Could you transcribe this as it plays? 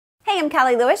I'm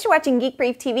Callie Lewis. You're watching Geek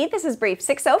Brief TV. This is Brief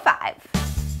 605.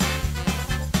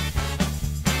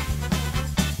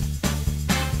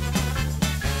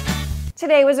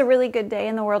 Today was a really good day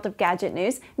in the world of gadget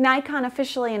news. Nikon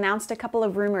officially announced a couple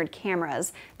of rumored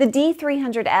cameras. The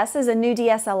D300S is a new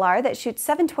DSLR that shoots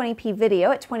 720p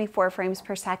video at 24 frames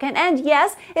per second. And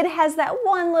yes, it has that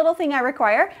one little thing I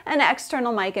require, an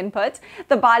external mic input.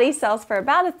 The body sells for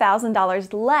about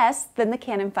 $1,000 less than the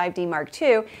Canon 5D Mark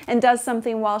II and does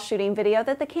something while shooting video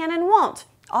that the Canon won't: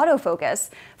 autofocus.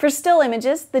 For still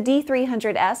images, the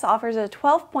D300S offers a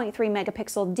 12.3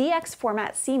 megapixel DX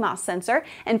format CMOS sensor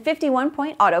and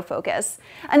 51-point autofocus.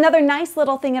 Another nice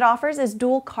little thing it offers is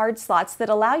dual card slots that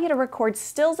allow you to record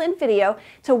stills and video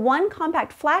to one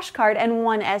compact flash card and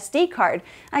one SD card.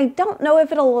 I don't know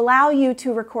if it'll allow you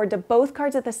to record to both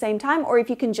cards at the same time or if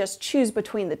you can just choose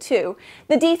between the two.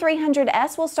 The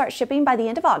D300S will start shipping by the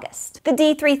end of August. The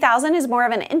D3000 is more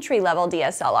of an entry-level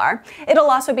DSLR. It'll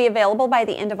also be available by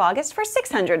the end of August for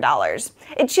 $600.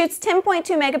 It shoots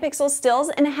 10.2 megapixel stills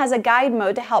and has a guide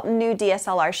mode to help new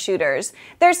DSLR shooters.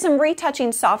 There's some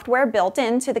retouching software built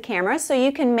into the camera so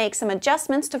you can make some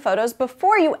adjustments to photos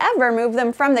before you ever move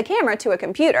them from the camera to a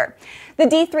computer. The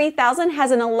D3000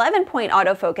 has an 11-point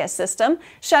autofocus system.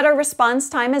 Shutter response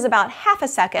time is about half a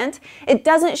second. It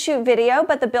doesn't shoot video,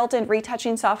 but the built-in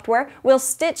retouching software will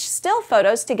stitch still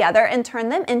photos together and turn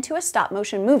them into a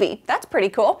stop-motion movie. That's pretty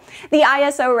cool. The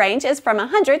ISO range is from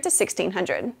 100 to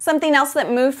 1600. Something else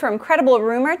that moved from credible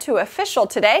rumor to official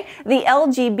today: the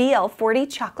LG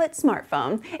BL40 chocolate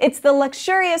smartphone. It's the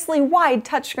luxuriously wide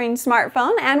touchscreen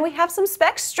smartphone, and we have some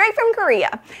specs straight from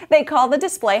Korea. They call the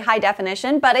display high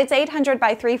definition, but it's 800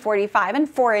 by 345 and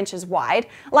 4 inches wide.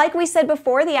 Like we said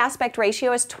before, the aspect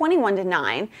ratio is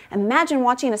 21:9. Imagine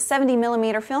watching a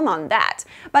 70mm film on that.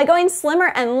 By going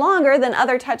slimmer and longer than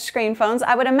other touchscreen phones,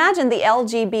 I would imagine the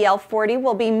LG BL40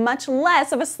 will be much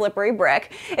less of a slippery brick.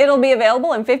 It'll be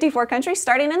available in 54 countries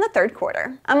starting in the third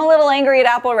quarter. I'm a little angry at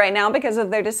Apple right now because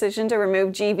of their decision to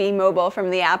remove GV Mobile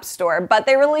from the App Store, but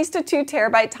they released a 2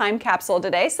 terabyte time capsule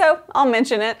today, so I'll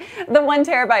mention it. The 1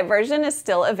 terabyte version is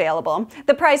still available.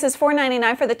 The price is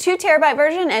 $499 for the 2 terabyte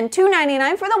version and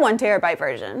 $299 for the 1 terabyte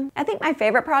version. I think my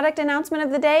favorite product announcement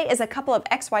of the day is a couple of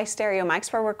XY stereo mics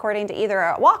for recording to either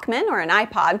a Walkman or an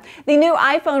iPod. The new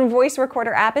iPhone voice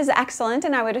recorder app is excellent,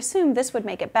 and I would assume this would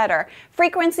make it better.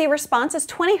 Frequency response is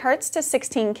 20 Hz to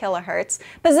 16 kilohertz.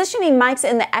 Positioning mics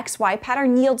in the XY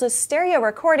pattern yields a stereo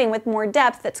recording with more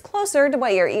depth that's closer to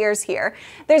what your ears hear.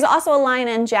 There's also a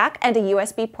line-in jack and a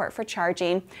USB port for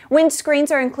charging. Wind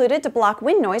screens are included to block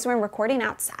wind noise when recording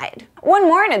outside. One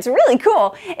more and it's really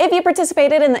cool. If you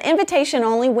participated in the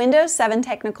invitation-only Windows 7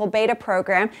 Technical Beta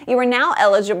program, you are now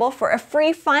eligible for a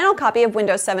free final copy of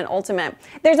Windows 7 Ultimate.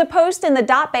 There's a post in the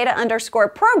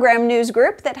 .beta_program news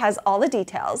group that has all the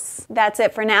details. That's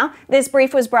it for now. This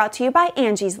brief was brought to you by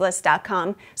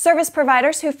AngiesList.com. Service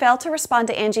providers who fail to respond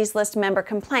to Angie's List member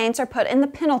complaints are put in the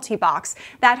penalty box.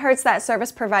 That hurts that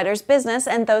service provider's business,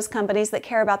 and those companies that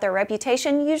care about their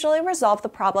reputation usually resolve the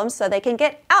problem so they can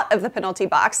get out of the penalty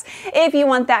box. If you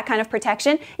want that kind of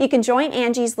protection, you can join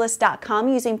AngiesList.com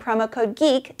using promo code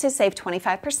GEEK to save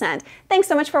 25%. Thanks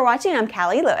so much for watching. I'm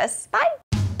Callie Lewis. Bye!